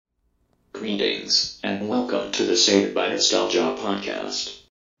Greetings, and welcome to the Saved by Nostalgia podcast.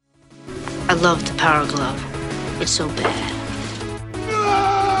 I love the Power Glove. It's so bad.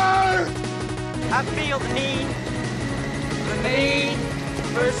 I feel the need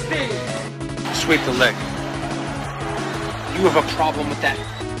for speed. Sweep the leg. You have a problem with that?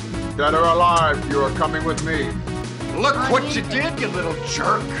 Dead or alive, you are coming with me. Look what you did, you little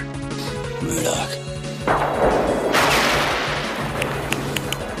jerk. Murdoch.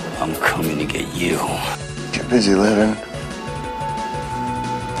 I'm coming to get you. Get busy living.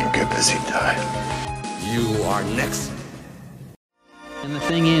 Or get busy dying. You are next. And the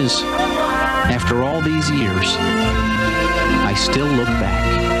thing is, after all these years, I still look back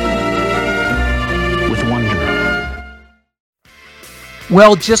with wonder.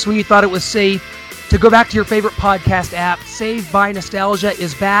 Well, just when you thought it was safe to go back to your favorite podcast app, Saved by Nostalgia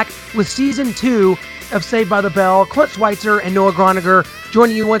is back with Season 2 of Saved by the Bell. Clint Schweitzer and Noah Groniger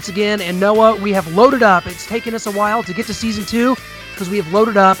joining you once again. And Noah, we have loaded up. It's taken us a while to get to Season 2 because we have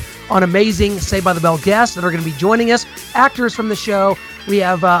loaded up on amazing Saved by the Bell guests that are going to be joining us, actors from the show. We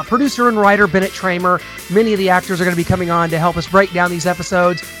have producer and writer Bennett Tramer. Many of the actors are going to be coming on to help us break down these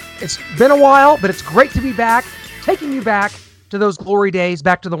episodes. It's been a while, but it's great to be back, taking you back to those glory days,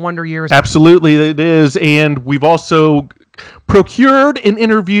 back to the wonder years. Absolutely, it is. And we've also procured an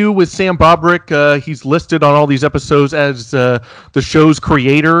interview with Sam Bobrick. He's listed on all these episodes as the show's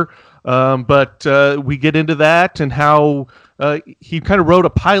creator. But we get into that and how he kind of wrote a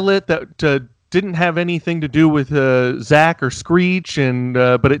pilot that didn't have anything to do with Zach or Screech, and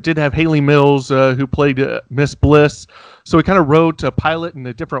but it did have Haley Mills, who played Miss Bliss. So he kind of wrote a pilot in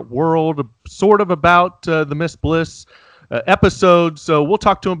a different world, sort of about the Miss Bliss episode. So we'll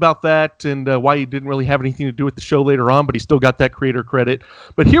talk to him about that and why he didn't really have anything to do with the show later on, but he still got that creator credit.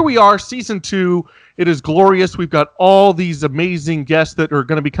 But here we are, Season 2. It is glorious. We've got all these amazing guests that are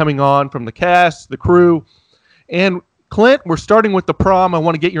going to be coming on from the cast, the crew. And Clint, we're starting with the prom. I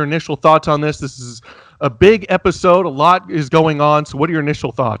want to get your initial thoughts on this. This is a big episode. A lot is going on. So what are your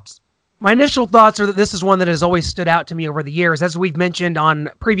initial thoughts? My initial thoughts are that this is one that has always stood out to me over the years, as we've mentioned on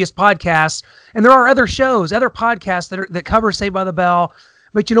previous podcasts. And there are other shows, other podcasts that cover Saved by the Bell.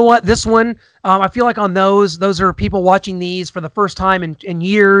 But you know what? This one, I feel like on those are people watching these for the first time in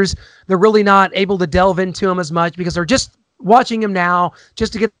years. They're really not able to delve into them as much because they're just watching them now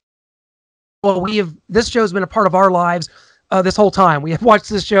just to get. Well, this show's been a part of our lives this whole time. We have watched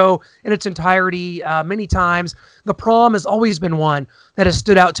this show in its entirety many times. The prom has always been one that has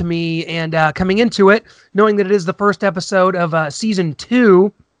stood out to me, and coming into it, knowing that it is the first episode of Season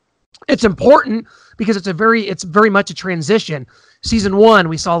 2, it's important because it's very much a transition. Season 1,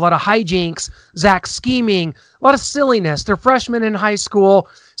 we saw a lot of hijinks, Zach scheming, a lot of silliness. They're freshmen in high school.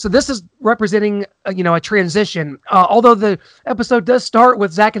 So this is representing, a transition. Although the episode does start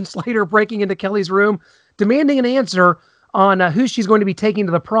with Zach and Slater breaking into Kelly's room, demanding an answer on who she's going to be taking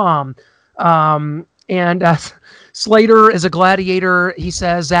to the prom. And Slater is a gladiator. He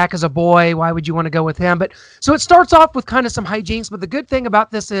says, Zach is a boy. Why would you want to go with him? But so it starts off with kind of some hijinks. But the good thing about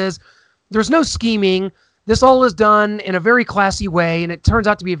this is there's no scheming. This all is done in a very classy way. And it turns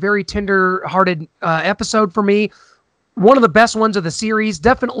out to be a very tender-hearted episode for me. One of the best ones of the series.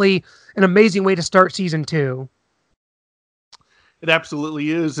 Definitely an amazing way to start Season 2. It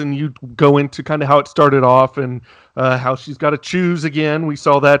absolutely is, and you go into kind of how it started off and how she's got to choose again. We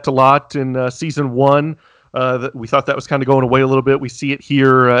saw that a lot in Season 1. We thought that was kind of going away a little bit. We see it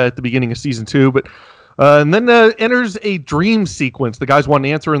here at the beginning of Season 2. But and then enters a dream sequence. The guys want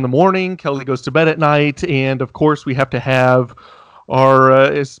an answer in the morning. Kelly goes to bed at night. And, of course, we have to have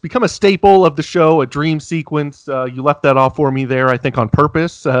it's become a staple of the show, a dream sequence. You left that off for me there, I think, on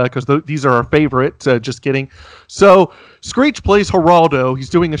purpose, because these are our favorite. Just kidding. So Screech plays Geraldo. He's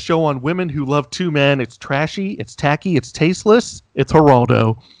doing a show on women who love two men. It's trashy, it's tacky, it's tasteless. It's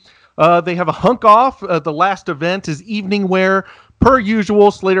Geraldo. They have a hunk off. The last event is evening wear. Per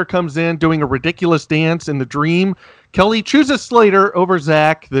usual, Slater comes in doing a ridiculous dance in the dream. Kelly chooses Slater over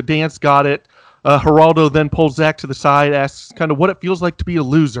Zach. The dance got it. Geraldo then pulls Zach to the side, asks kind of what it feels like to be a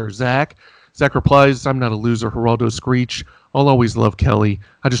loser, Zach. Zach replies, I'm not a loser, Geraldo. Screech. I'll always love Kelly.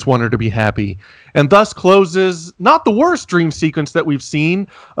 I just want her to be happy. And thus closes not the worst dream sequence that we've seen,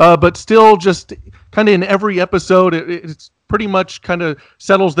 but still just kind of in every episode, it's pretty much kind of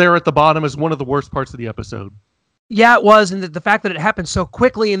settles there at the bottom as one of the worst parts of the episode. Yeah, it was, and the fact that it happened so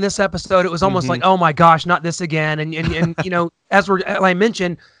quickly in this episode, it was almost like, oh my gosh, not this again. And as I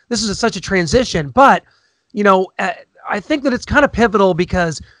mentioned, this is such a transition. But I think that it's kind of pivotal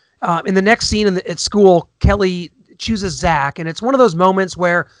because in the next scene at school, Kelly chooses Zach, and it's one of those moments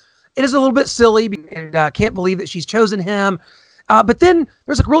where it is a little bit silly and can't believe that she's chosen him. But then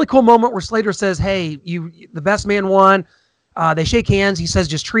there's a really cool moment where Slater says, hey, the best man won. They shake hands. He says,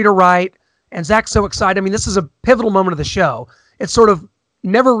 just treat her right. And Zach's so excited. I mean, this is a pivotal moment of the show. It's sort of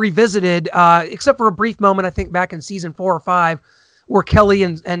never revisited, except for a brief moment, I think, back in season 4 or 5, where Kelly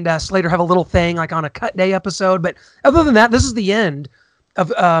and Slater have a little thing, like on a cut day episode. But other than that, this is the end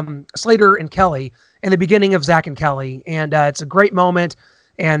of Slater and Kelly and the beginning of Zach and Kelly. And it's a great moment.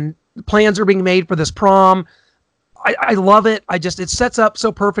 And plans are being made for this prom. I love it. It sets up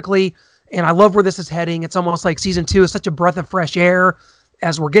so perfectly. And I love where this is heading. It's almost like season 2 is such a breath of fresh air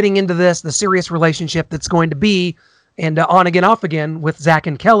as we're getting into the serious relationship that's going to be, and on again, off again with Zach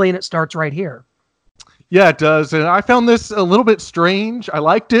and Kelly. And it starts right here. Yeah, it does. And I found this a little bit strange. I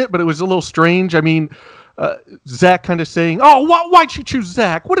liked it, but it was a little strange. I mean, Zach kind of saying, oh, why'd you choose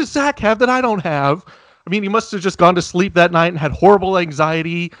Zach? What does Zach have that I don't have? I mean, he must have just gone to sleep that night and had horrible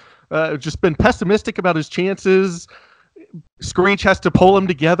anxiety, just been pessimistic about his chances. Screech has to pull him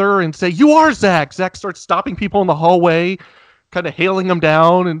together and say, you are Zach. Zach starts stopping people in the hallway, kind of hailing them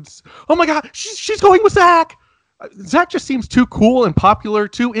down. And, oh my God, she's going with Zach. Zach just seems too cool and popular,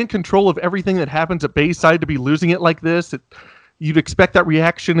 too in control of everything that happens at Bayside to be losing it like this. You'd expect that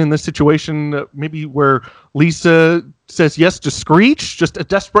reaction in this situation, maybe where Lisa says yes to Screech, just a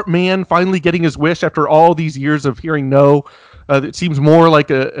desperate man finally getting his wish after all these years of hearing no. It seems more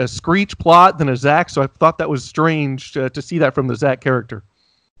like a Screech plot than a Zach, so I thought that was strange to see that from the Zach character.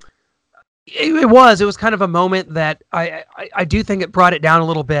 It was kind of a moment that I do think it brought it down a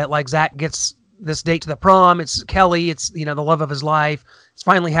little bit. Like Zach gets this date to the prom. It's Kelly. It's, the love of his life. It's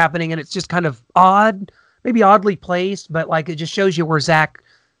finally happening. And it's just kind of odd, maybe oddly placed, but like, it just shows you where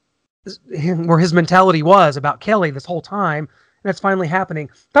his mentality was about Kelly this whole time. And it's finally happening.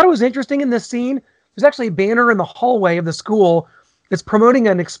 Thought it was interesting in this scene. There's actually a banner in the hallway of the school that's promoting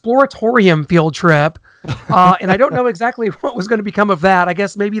an exploratorium field trip. And I don't know exactly what was going to become of that. I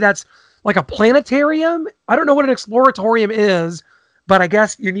guess maybe that's like a planetarium. I don't know what an exploratorium is, but I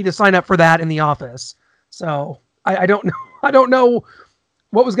guess you need to sign up for that in the office. So I don't know. I don't know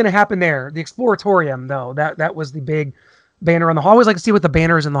what was going to happen there. The exploratorium, though, that was the big banner on the hallway. I always like to see what the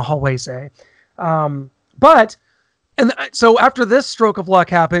banners in the hallway say. So after this stroke of luck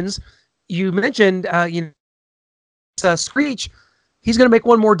happens, you mentioned, Screech, he's going to make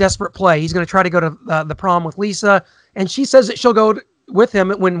one more desperate play. He's going to try to go to the prom with Lisa, and she says that she'll go with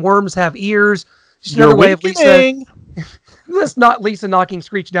him when worms have ears. Just another way of Lisa. That's not Lisa knocking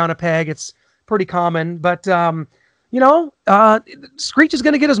Screech down a peg. It's pretty common, but Screech is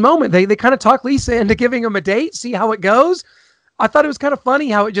going to get his moment. They kind of talk Lisa into giving him a date, see how it goes. I thought it was kind of funny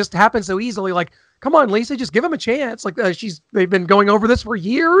how it just happened so easily. Like, come on, Lisa, just give him a chance. Like they've been going over this for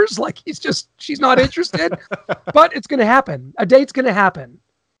years. Like she's not interested, but it's going to happen. A date's going to happen.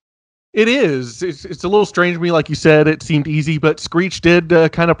 It is. It's a little strange to me. Like you said, it seemed easy, but Screech did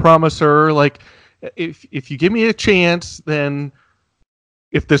kind of promise her, like, if you give me a chance, then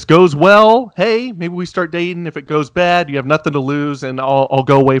if this goes well, hey, maybe we start dating. If it goes bad, you have nothing to lose, and I'll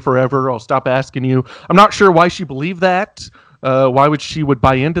go away forever. I'll stop asking you. I'm not sure why she believed that. Why would she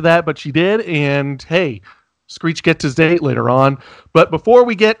buy into that? But she did, and hey, Screech gets his date later on. But before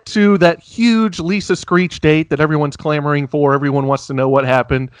we get to that huge Lisa Screech date that everyone's clamoring for, everyone wants to know what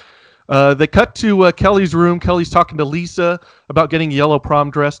happened. They cut to Kelly's room. Kelly's talking to Lisa about getting a yellow prom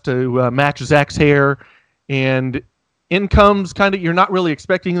dress to match Zach's hair. And in comes you're not really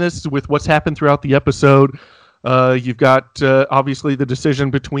expecting this with what's happened throughout the episode. You've got, obviously, the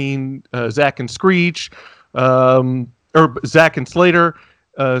decision between Zach and Screech, or Zach and Slater.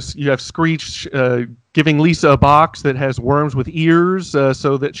 You have Screech giving Lisa a box that has worms with ears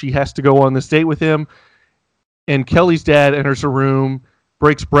so that she has to go on this date with him. And Kelly's dad enters the room,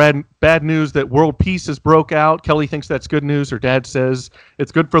 breaks bad news that world peace has broke out. Kelly thinks that's good news. Her dad says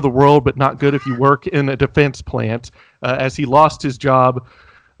it's good for the world, but not good if you work in a defense plant, as he lost his job.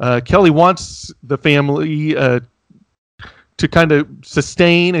 Kelly wants the family to kind of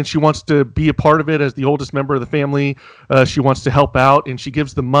sustain, and she wants to be a part of it as the oldest member of the family. She wants to help out, and she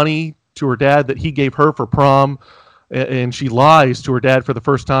gives the money to her dad that he gave her for prom, and she lies to her dad for the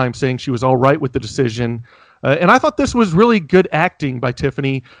first time, saying she was all right with the decision. And I thought this was really good acting by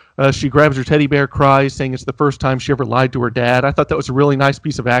Tiffany. She grabs her teddy bear, cries, saying it's the first time she ever lied to her dad. I thought that was a really nice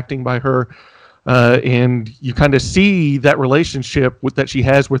piece of acting by her. And you kind of see that relationship that she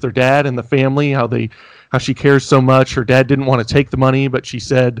has with her dad and the family, how she cares so much. Her dad didn't want to take the money, but she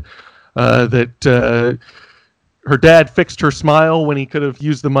said that her dad fixed her smile when he could have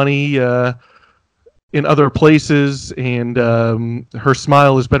used the money in other places, and her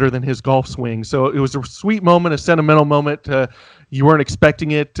smile is better than his golf swing. So it was a sweet moment, a sentimental moment. You weren't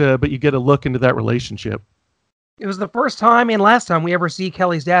expecting it, but you get a look into that relationship. It was the first time and last time we ever see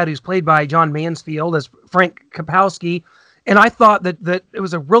Kelly's dad, who's played by John Mansfield as Frank Kapowski. And I thought that it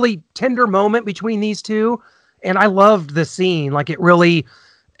was a really tender moment between these two. And I loved the scene. Like, it really,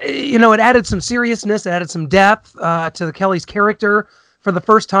 it added some seriousness, it added some depth to Kelly's character for the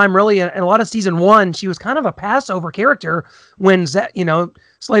first time, really. In a lot of season 1, she was kind of a Passover character when,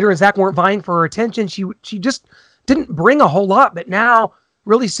 Slater and Zach weren't vying for her attention. She just didn't bring a whole lot. But now,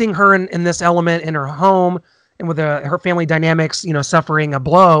 really seeing her in this element in her home, and with her family dynamics, suffering a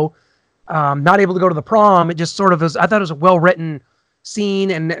blow, not able to go to the prom, it just sort of was, I thought it was a well-written scene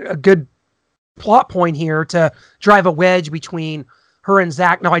and a good plot point here to drive a wedge between her and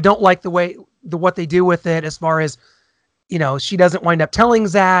Zach. Now, I don't like what they do with it as far as, she doesn't wind up telling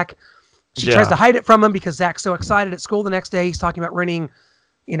Zach. She tries to hide it from him because Zach's so excited at school the next day. He's talking about renting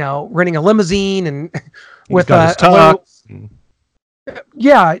a limousine and with I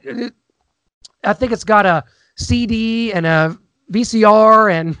think it's got a CD and a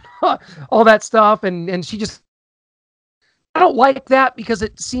VCR and all that stuff. And she just, I don't like that because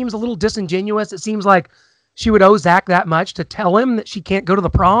it seems a little disingenuous. It seems like she would owe Zach that much to tell him that she can't go to the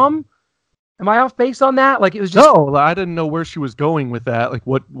prom. Am I off base on that? Like, it was just... No, I didn't know where she was going with that. Like,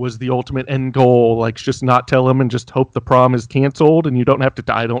 what was the ultimate end goal? Like, just not tell him and just hope the prom is canceled and you don't have to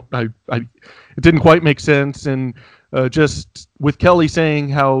die. It didn't quite make sense. And just with Kelly saying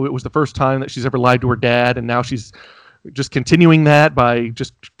how it was the first time that she's ever lied to her dad, and now she's just continuing that by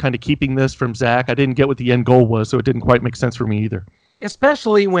just kind of keeping this from Zach. I didn't get what the end goal was, so it didn't quite make sense for me either.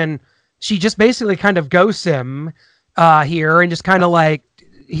 Especially when she just basically kind of ghosts him here and just kind of like,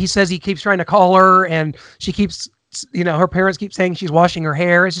 he says he keeps trying to call her and she keeps, her parents keep saying she's washing her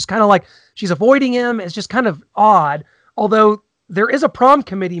hair. It's just kind of like she's avoiding him. It's just kind of odd. Although there is a prom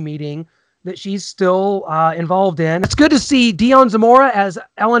committee meeting that she's still involved in. It's good to see Dion Zamora as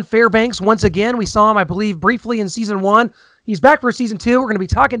Alan Fairbanks once again. We saw him, I believe, briefly in season 1. He's back for season 2. We're going to be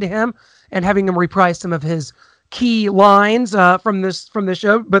talking to him and having him reprise some of his key lines from this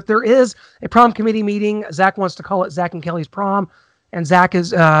show. But there is a prom committee meeting. Zach wants to call it Zach and Kelly's Prom. And Zach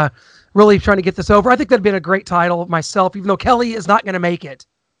is really trying to get this over. I think that'd been a great title myself, even though Kelly is not going to make it.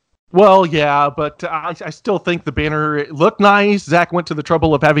 Well, yeah, but I still think the banner looked nice. Zach went to the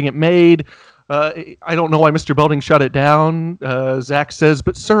trouble of having it made. I don't know why Mr. Belding shut it down. Zach says,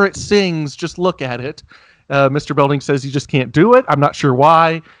 but sir, it sings. Just look at it. Mr. Belding says you just can't do it. I'm not sure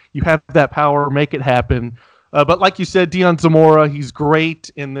why. You have that power. Make it happen. But like you said, Dion Zamora, he's great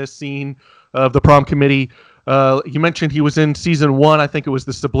in this scene of the prom committee. You mentioned he was in season 1. I think it was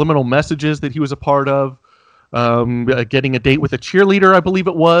the subliminal messages that he was a part of. Getting a date with a cheerleader, I believe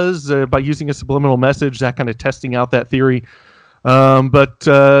it was, by using a subliminal message, that kind of testing out that theory. Alan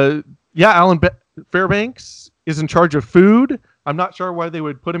Fairbanks is in charge of food. I'm not sure why they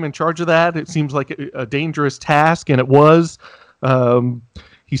would put him in charge of that. It seems like a dangerous task, and it was.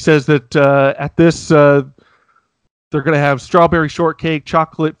 He says that at this, they're going to have strawberry shortcake,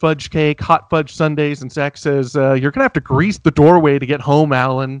 chocolate fudge cake, hot fudge sundaes, and Zach says, you're going to have to grease the doorway to get home,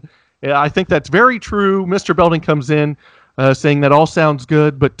 Alan. I think that's very true. Mr. Belding comes in saying that all sounds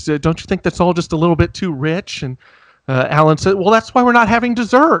good, but don't you think that's all just a little bit too rich? And Alan said, well, that's why we're not having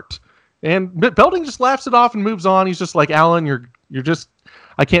dessert. And Belding just laughs it off and moves on. He's just like, Alan, you're just,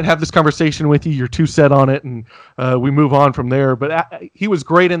 I can't have this conversation with you. You're too set on it. And we move on from there. But he was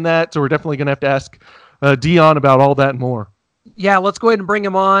great in that, so we're definitely going to have to ask Dion about all that and more. Yeah, let's go ahead and bring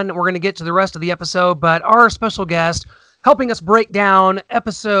him on. We're going to get to the rest of the episode, but our special guest helping us break down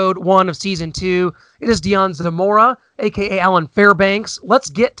episode 1 of season 2, it is Dion Zamora, aka Alan Fairbanks. Let's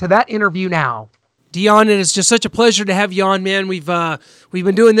get to that interview now. Dion, it is just such a pleasure to have you on, man. We've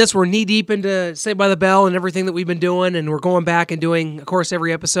been doing this. We're knee deep into Saved by the Bell and everything that we've been doing, and we're going back and doing, of course,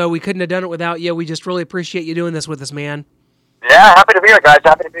 every episode. We couldn't have done it without you. We just really appreciate you doing this with us, man. Yeah, happy to be here, guys.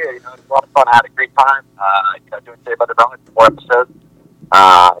 Happy to be here. It's a lot of fun. I had a great time. Doing Saved by the Bell, 4 episodes.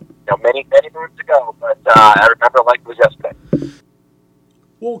 Many moons ago, but I remember it like it was yesterday.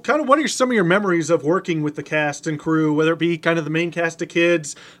 Well, kind of what are some of your memories of working with the cast and crew, whether it be kind of the main cast of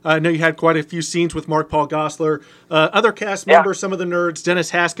kids? I know you had quite a few scenes with Mark Paul Gosselaar. Other cast members, some of the nerds,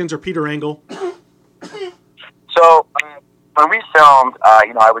 Dennis Haskins or Peter Engel. So when we filmed,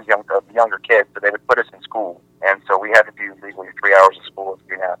 I was a younger kid, so they would put us in school. And so we had to do legally 3 hours of school,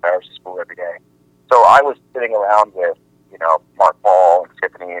 3.5 hours of school every day. So I was sitting around with, Mark Paul and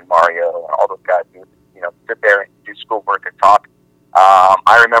Tiffany and Mario and all those guys who, sit there and do schoolwork and talk.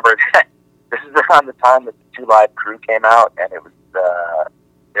 I remember this is around the time that the 2 Live crew came out, and it was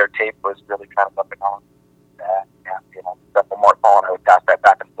their tape was really kind of up and on. Stuff from Mark Paul and I would pass that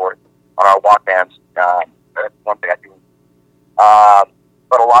back and forth on our Walkmans. That's one thing I do.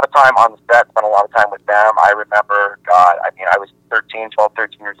 But a lot of time on the set, spent a lot of time with them. I remember mean, I was 12,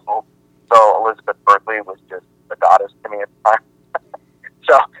 13 years old. So Elizabeth Berkley was just a goddess to me at the time.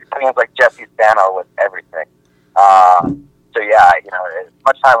 So I mean, it was like Jesse Spano with everything. So yeah, you know, as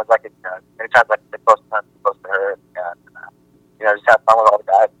much time as I could, many times I could stay close to her, and you know, just have fun with all the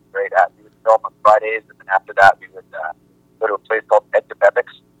guys. It was great. We would film on Fridays, and then after that, we would go to a place called Ed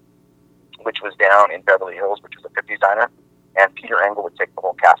DeBevick's, which was down in Beverly Hills, which was a 50s diner, and Peter Engel would take the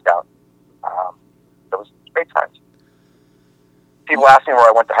whole cast out. It was great times. People ask me where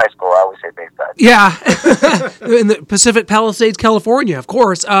I went to high school. I always say Bayside. Yeah, in the Pacific Palisades, California, of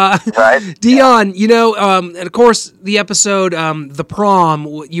course. Right. Dion, yeah. You know, and of course, the episode, The Prom,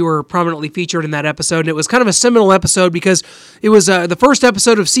 you were prominently featured in that episode, and it was kind of a seminal episode because it was the first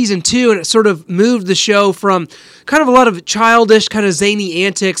episode of season 2, and it sort of moved the show from kind of a lot of childish, kind of zany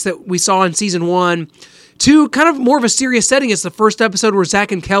antics that we saw in season 1 to kind of more of a serious setting. It's the first episode where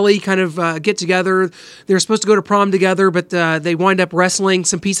Zach and Kelly kind of get together. They're supposed to go to prom together, but they wind up wrestling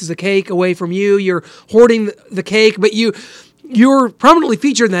some pieces of cake away from you. You're hoarding the cake, but you're prominently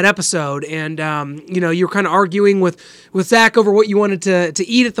featured in that episode, and you know, you're kind of arguing with Zach over what you wanted to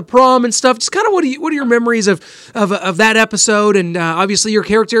eat at the prom and stuff. Just kind of what are your memories of that episode? And obviously your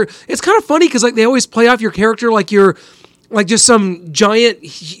character. It's kind of funny because like they always play off your character like you're like just some giant,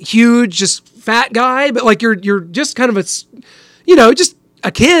 huge, just fat guy, but like you're just kind of just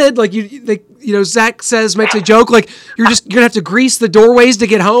a kid. Like Zach makes a joke like you're gonna have to grease the doorways to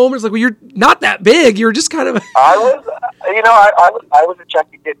get home. It's like, well, you're not that big. You're just kind of. I was a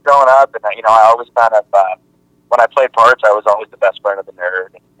chunky kid growing up, and you know, I always kind of when I played parts, I was always the best friend of the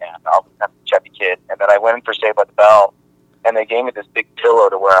nerd, and I was kind of a chubby kid. And then I went in for Saved by the Bell, and they gave me this big pillow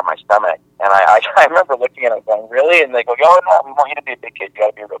to wear on my stomach. And I remember looking at it going, really? And they go, oh, no, we want you to be a big kid. You got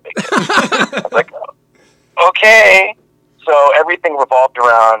to be a real big kid. I was like, oh, okay. So everything revolved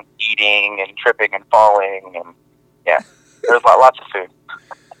around eating and tripping and falling. And, yeah, there was lots of food.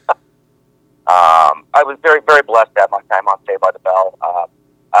 I was very, very blessed to have my time on Saved by the Bell.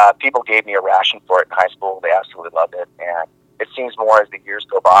 People gave me a ration for it in high school. They absolutely loved it. And it seems more as the years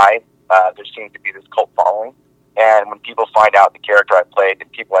go by, there seems to be this cult following. And when people find out the character I played, the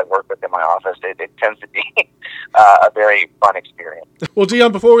people I work with in my office, it tends to be a very fun experience. Well,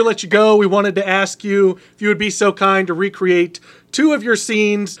 Dion, before we let you go, we wanted to ask you if you would be so kind to recreate 2 of your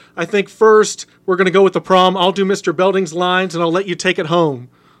scenes. I think first we're going to go with the prom. I'll do Mr. Belding's lines, and I'll let you take it home.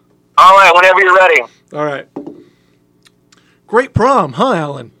 All right, whenever you're ready. All right. Great prom, huh,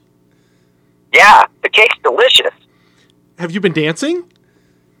 Alan? Yeah, the cake's delicious. Have you been dancing?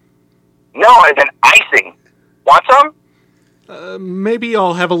 No, I've been icing. Want some? Maybe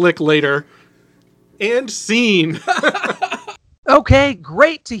I'll have a lick later. And scene. Okay,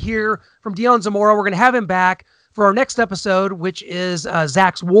 great to hear from Dion Zamora. We're going to have him back for our next episode, which is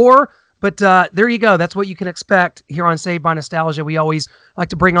Zach's War. But there you go. That's what you can expect here on Saved by Nostalgia. We always like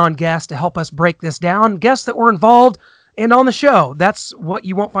to bring on guests to help us break this down. Guests that were involved and on the show. That's what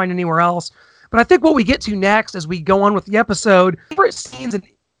you won't find anywhere else. But I think what we get to next as we go on with the episode, favorite scenes in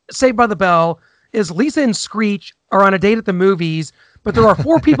Saved by the Bell is Lisa and Screech are on a date at the movies, but there are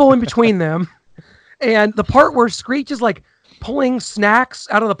 4 people in between them. And the part where Screech is like pulling snacks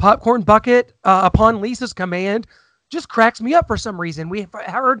out of the popcorn bucket upon Lisa's command just cracks me up for some reason. We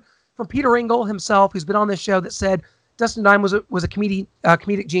heard from Peter Engel himself, who's been on this show, that said Dustin Dime was a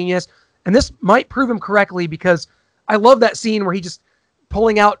comedic genius. And this might prove him correctly because I love that scene where he just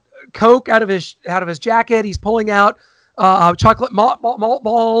pulling out Coke out of his jacket. He's pulling out chocolate malt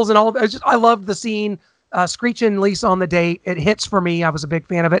balls and all. I loved the scene. Screech and Lisa on the date. It hits for me. I was a big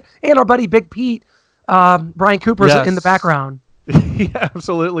fan of it. And our buddy Big Pete, Brian Cooper's in the background. He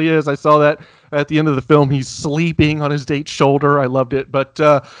absolutely is. I saw that at the end of the film. He's sleeping on his date's shoulder. I loved it. But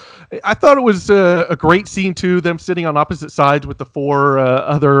I thought it was a great scene, too, them sitting on opposite sides with the 4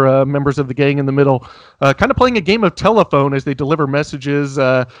 other members of the gang in the middle, kind of playing a game of telephone as they deliver messages.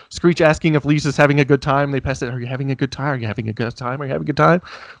 Screech asking if Lisa's having a good time. They pass it, are you having a good time? Are you having a good time? Are you having a good time?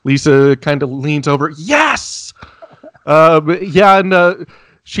 Lisa kind of leans over, yes!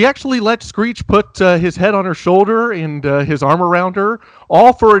 She actually let Screech put his head on her shoulder and his arm around her,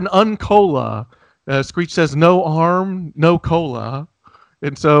 all for an uncola. Screech says, no arm, no cola.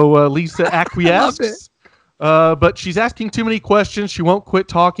 And so Lisa acquiesces. But she's asking too many questions. She won't quit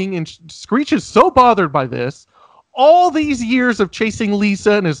talking. And Screech is so bothered by this. All these years of chasing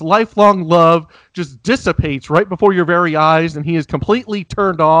Lisa and his lifelong love just dissipates right before your very eyes, and he is completely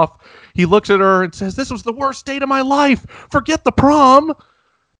turned off. He looks at her and says, this was the worst date of my life. Forget the prom.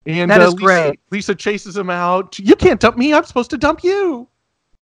 And that is great. Lisa chases him out. You can't dump me. I'm supposed to dump you.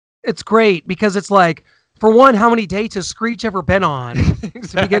 It's great because it's like, for one, how many dates has Screech ever been on?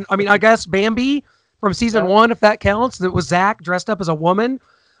 Exactly. I mean, I guess Bambi, from season 1, if that counts. That was Zach dressed up as a woman.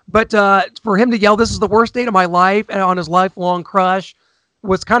 But for him to yell, "This is the worst date of my life," and on his lifelong crush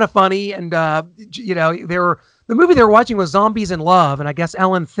was kind of funny. And, the movie they were watching was Zombies in Love. And I guess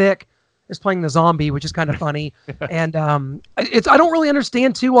Ellen Thicke is playing the zombie, which is kind of funny. And I don't really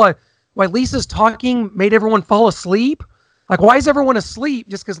understand, too, why Lisa's talking made everyone fall asleep. Like, why is everyone asleep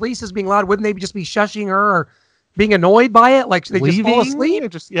just because Lisa's being loud? Wouldn't they just be shushing her or being annoyed by it? Like, they just fall asleep?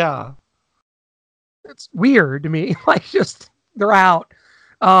 It's weird to me. Like, just, they're out.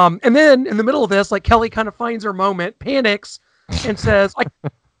 And then in the middle of this, like, Kelly kind of finds her moment, panics, and says, like,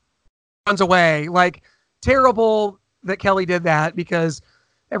 runs away. Like, terrible that Kelly did that because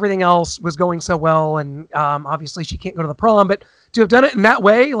everything else was going so well. And obviously she can't go to the prom, but to have done it in that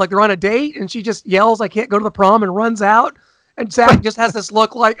way, like they're on a date and she just yells, "I can't go to the prom," and runs out. And Zach just has this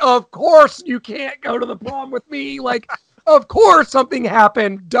look like, of course you can't go to the prom with me. Like, of course something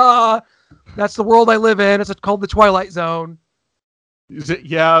happened. Duh. That's the world I live in. It's called the Twilight Zone.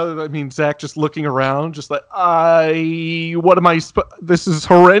 I mean, Zach just looking around, just like, what am I, this is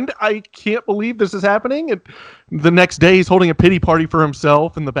horrendous. I can't believe this is happening. And the next day he's holding a pity party for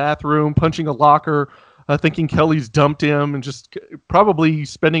himself in the bathroom, punching a locker, thinking Kelly's dumped him, and just probably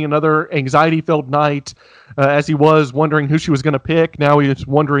spending another anxiety-filled night as he was wondering who she was going to pick. Now he's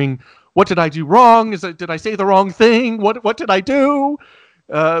wondering, what did I do wrong? Did I say the wrong thing? What did I do?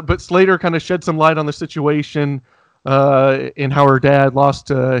 But Slater kind of shed some light on the situation and how her dad lost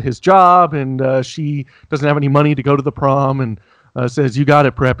his job, and she doesn't have any money to go to the prom, and says, "You got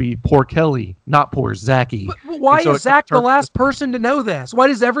it, Preppy. Poor Kelly, not poor Zachy." But why is Zach the last person to know this? Why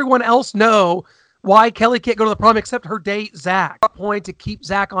does everyone else know why Kelly can't go to the prom except her date, Zach? A point to keep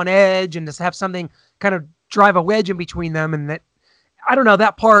Zach on edge and just have something kind of drive a wedge in between them. And that, I don't know,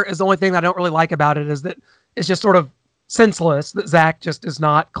 that part is the only thing that I don't really like about it, is that it's just sort of senseless that Zach just is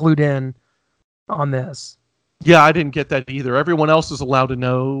not clued in on this. Yeah, I didn't get that either. Everyone else is allowed to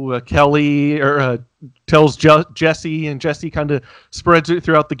know. Kelly tells Jesse, and Jesse kind of spreads it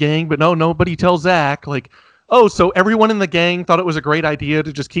throughout the gang. But no, nobody tells Zach. Like, oh, so everyone in the gang thought it was a great idea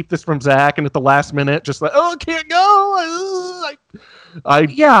to just keep this from Zach, and at the last minute, just like, "Oh, I can't go."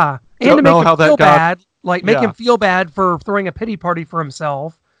 Yeah, and to make him feel bad, like make him feel bad for throwing a pity party for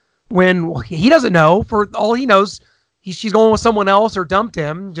himself when he doesn't know. For all he knows, she's going with someone else or dumped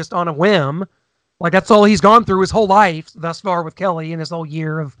him just on a whim. Like, that's all he's gone through his whole life thus far with Kelly and his whole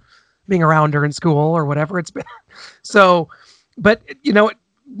year of being around her in school or whatever it's been. So, but, it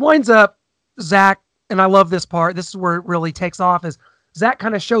winds up Zach, and I love this part. This is where it really takes off, is Zach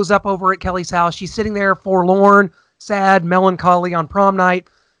kind of shows up over at Kelly's house. She's sitting there forlorn, sad, melancholy on prom night,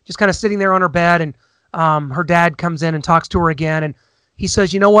 just kind of sitting there on her bed. And her dad comes in and talks to her again. And he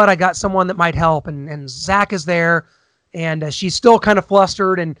says, "You know what? I got someone that might help." And Zach is there, and she's still kind of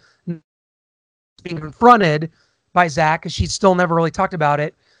flustered and being confronted by Zach, because she's still never really talked about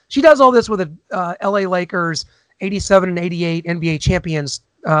it. She does all this with a LA Lakers 87 and 88 NBA champions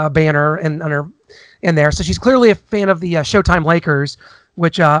banner in there. So she's clearly a fan of the Showtime Lakers,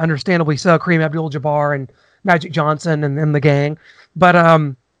 which understandably so, Kareem Abdul-Jabbar and Magic Johnson and the gang. But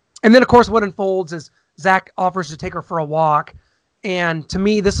and then of course what unfolds is Zach offers to take her for a walk. And to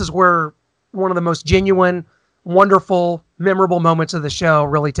me, this is where one of the most genuine, wonderful, memorable moments of the show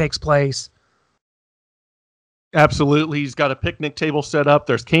really takes place. Absolutely. He's got a picnic table set up.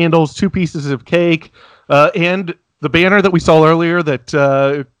 There's candles, 2 pieces of cake, and the banner that we saw earlier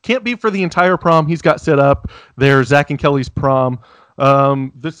that can't be for the entire prom. He's got set up there, Zach and Kelly's prom.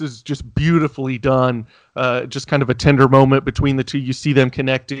 This is just beautifully done. Just kind of a tender moment between the two. You see them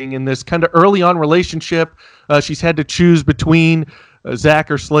connecting in this kind of early on relationship. She's had to choose between Zach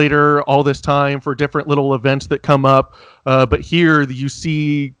or Slater all this time for different little events that come up. But here you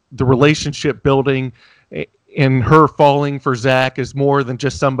see the relationship building, and her falling for Zach is more than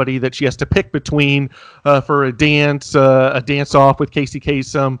just somebody that she has to pick between for a dance off with Casey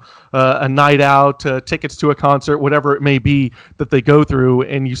Kasem, a night out, tickets to a concert, whatever it may be that they go through.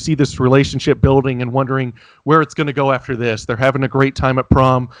 And you see this relationship building and wondering where it's going to go after this. They're having a great time at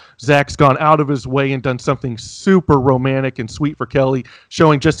prom. Zach's gone out of his way and done something super romantic and sweet for Kelly,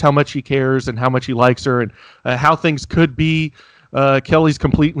 showing just how much he cares and how much he likes her and how things could be. Kelly's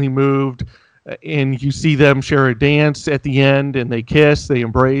completely moved. And you see them share a dance at the end, and they kiss, they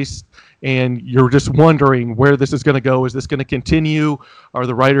embrace, and you're just wondering where this is going to go. Is this going to continue? Are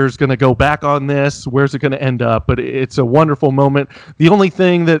the writers going to go back on this? Where's it going to end up? But it's a wonderful moment. The only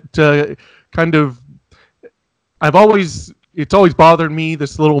thing that it's always bothered me,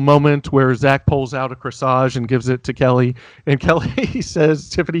 this little moment where Zach pulls out a corsage and gives it to Kelly, and Kelly says,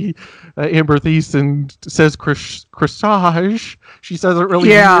 Tiffany Amber Thiessen says corsage. She says it really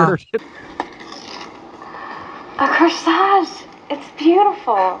weird. A corsage. It's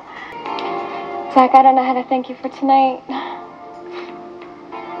beautiful. Zach, I don't know how to thank you for tonight.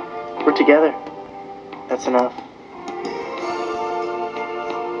 We're together. That's enough.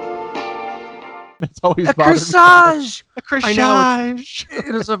 It's always a corsage. A corsage. I know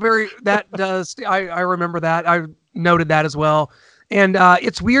it is a very I remember that. I noted that as well. And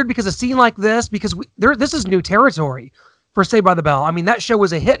it's weird because a scene like this, because this is new territory for Saved by the Bell. I mean, that show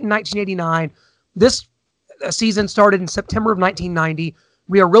was a hit in 1989. This season started in September of 1990.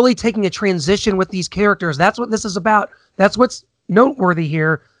 We are really taking a transition with these characters. That's what this is about. That's what's noteworthy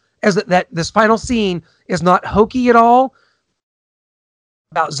here, is that this final scene is not hokey at all.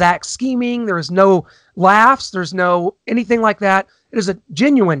 About Zach scheming. There is no laughs. There's no anything like that. It is a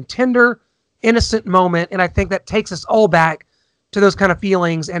genuine, tender, innocent moment. And I think that takes us all back to those kind of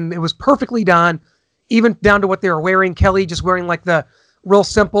feelings. And it was perfectly done, even down to what they were wearing. Kelly just wearing like the real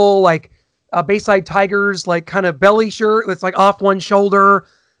simple, like Bayside Tigers, like kind of belly shirt. It's like off one shoulder.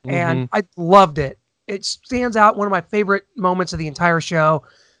 Mm-hmm. And I loved it. It stands out. One of my favorite moments of the entire show.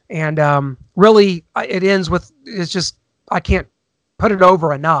 And really, it ends with, it's just, I can't put it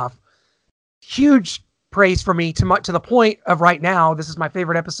over enough. Huge praise for me to the point of right now. This is my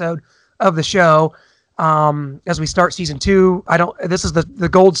favorite episode of the show. As we start season 2, this is the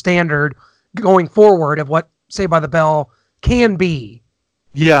gold standard going forward of what Saved by the Bell can be.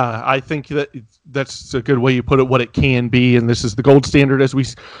 Yeah, I think that's a good way you put it, what it can be. And this is the gold standard as we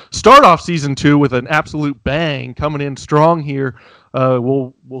start off season 2 with an absolute bang, coming in strong here.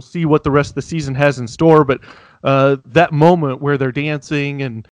 We'll see what the rest of the season has in store, but that moment where they're dancing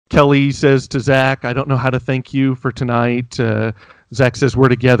and Kelly says to Zach, I don't know how to thank you for tonight. Zach says, we're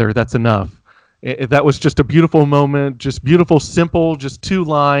together. That's enough. That was just a beautiful moment, just beautiful, simple, just 2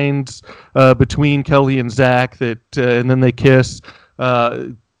 lines between Kelly and Zach and then they kiss.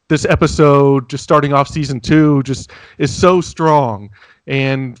 This episode, just starting off season 2, just is so strong.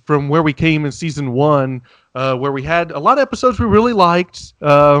 And from where we came in season 1, where we had a lot of episodes we really liked,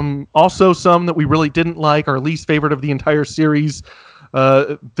 also some that we really didn't like, our least favorite of the entire series.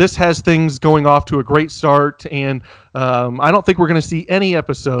 This has things going off to a great start, and I don't think we're going to see any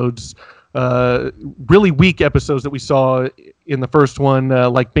episodes, really weak episodes that we saw in the first one,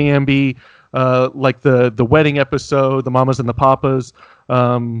 like Bambi, like the wedding episode, the Mamas and the Papas.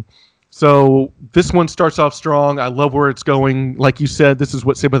 So this one starts off strong. I love where it's going. Like you said, this is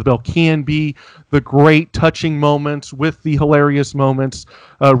what Saved by the Bell can be. The great touching moments with the hilarious moments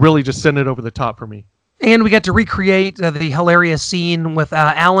really just send it over the top for me. And we got to recreate the hilarious scene with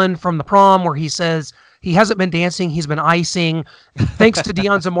Alan from the prom where he says he hasn't been dancing, he's been icing. Thanks to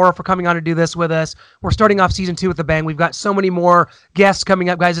Dion Zamora for coming on to do this with us. We're starting off season 2 with a bang. We've got so many more guests coming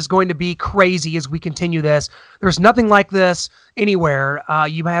up, guys. It's going to be crazy as we continue this. There's nothing like this anywhere.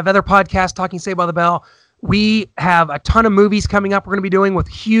 You have other podcasts talking Saved by the Bell. We have a ton of movies coming up we're going to be doing with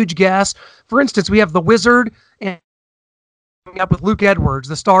huge guests. For instance, we have The Wizard and up with Luke Edwards,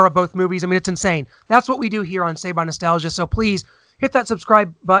 the star of both movies. I mean, it's insane. That's what we do here on Saved by Nostalgia. So please hit that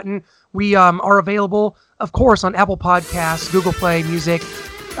subscribe button. We are available, of course, on Apple Podcasts, Google Play Music,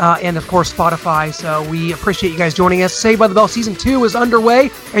 and, of course, Spotify. So we appreciate you guys joining us. Saved by the Bell Season 2 is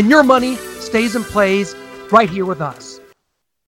underway, and your money stays and plays right here with us.